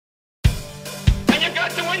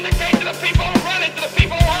got to indicate to the people who run it, to the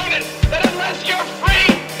people who own it, that unless you're free,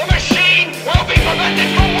 the machine will be prevented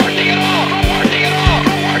from working at all, from working at all,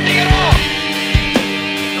 from working at all.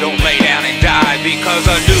 Don't lay down and die because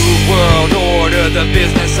a new world order, the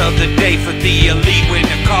business of the day for the elite when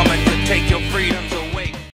they're coming to take your freedoms away.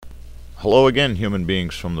 Hello again, human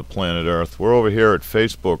beings from the planet Earth. We're over here at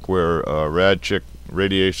Facebook where Radchick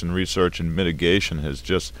Radiation Research and Mitigation has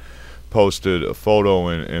just posted a photo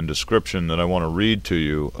and description that I want to read to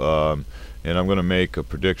you, and I'm going to make a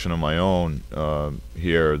prediction of my own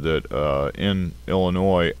here that in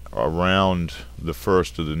Illinois around the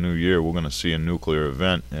first of the new year we're going to see a nuclear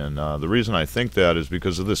event. And the reason I think that is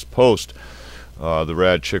because of this post the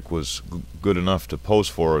Radchick was good enough to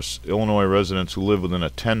post for us. Illinois residents who live within a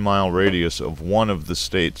 10-mile radius of one of the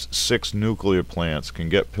state's 6 nuclear plants can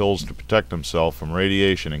get pills to protect themselves from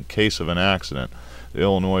radiation in case of an accident. The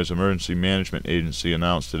Illinois Emergency Management Agency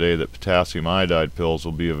announced today that potassium iodide pills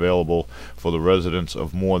will be available for the residents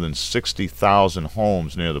of more than 60,000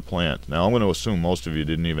 homes near the plant. Now, I'm going to assume most of you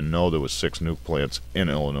didn't even know there was 6 nuke plants in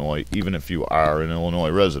Illinois, even if you are an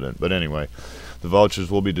Illinois resident. But anyway, the vouchers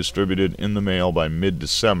will be distributed in the mail by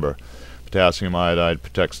mid-December. Potassium iodide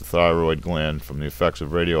protects the thyroid gland from the effects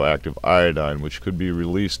of radioactive iodine, which could be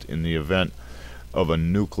released in the event of a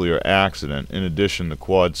nuclear accident. In addition, the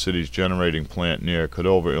Quad Cities generating plant near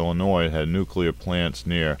Cadova, Illinois, had nuclear plants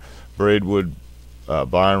near Braidwood,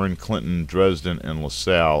 Byron, Clinton, Dresden, and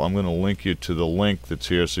LaSalle. I'm going to link you to the link that's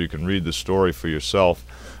here so you can read the story for yourself.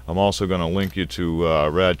 I'm also going to link you to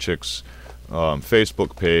Radchick's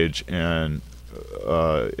Facebook page and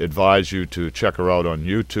advise you to check her out on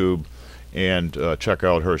YouTube and check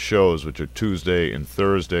out her shows, which are Tuesday and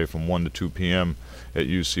Thursday from 1 to 2 p.m. at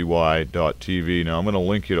ucy.tv. Now, I'm going to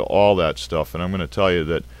link you to all that stuff, and I'm going to tell you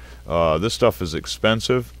that this stuff is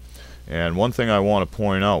expensive. And one thing I want to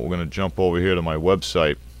point out, we're going to jump over here to my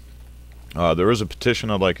website. There is a petition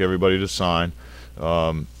I'd like everybody to sign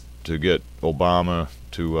to get Obama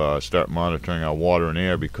to start monitoring our water and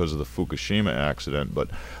air because of the Fukushima accident. But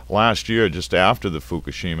last year, just after the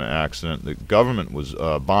Fukushima accident, the government was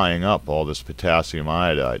buying up all this potassium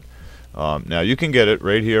iodide. Now, you can get it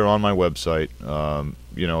right here on my website,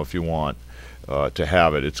 you know, if you want to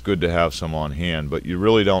have it. It's good to have some on hand, but you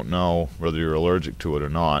really don't know whether you're allergic to it or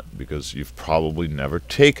not because you've probably never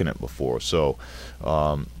taken it before. So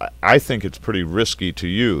I think it's pretty risky to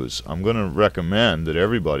use. I'm going to recommend that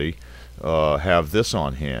everybody have this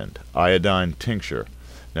on hand, iodine tincture.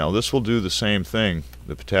 Now, this will do the same thing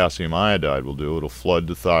the potassium iodide will do. It'll flood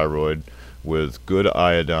the thyroid with good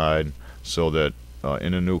iodine so that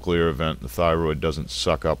in a nuclear event, the thyroid doesn't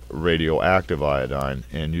suck up radioactive iodine.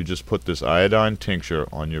 And you just put this iodine tincture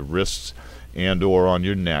on your wrists and or on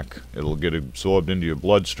your neck. It'll get absorbed into your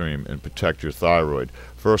bloodstream and protect your thyroid.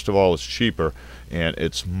 First of all, it's cheaper and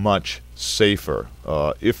it's much safer.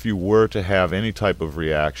 If you were to have any type of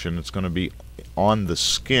reaction, it's going to be on the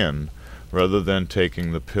skin rather than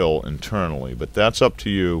taking the pill internally. But that's up to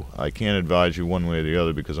you. I can't advise you one way or the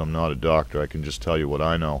other because I'm not a doctor. I can just tell you what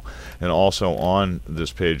I know. And also on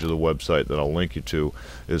this page of the website that I'll link you to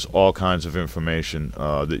is all kinds of information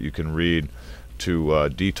that you can read to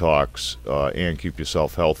detox and keep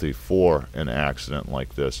yourself healthy for an accident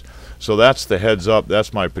like this. So that's the heads up.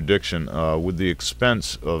 That's my prediction. With the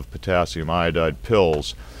expense of potassium iodide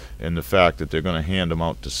pills and the fact that they're going to hand them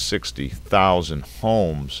out to 60,000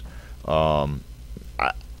 homes,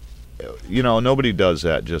 you know, nobody does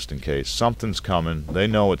that just in case. Something's coming. They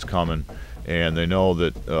know it's coming, and they know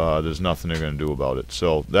that there's nothing they're going to do about it.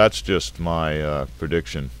 So that's just my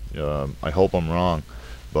prediction. I hope I'm wrong,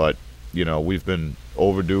 but you know, we've been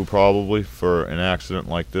overdue probably for an accident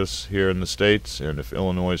like this here in the States, and if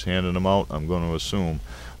Illinois is handing them out, I'm going to assume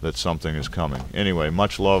that something is coming. Anyway,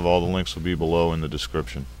 much love. All the links will be below in the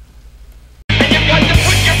description.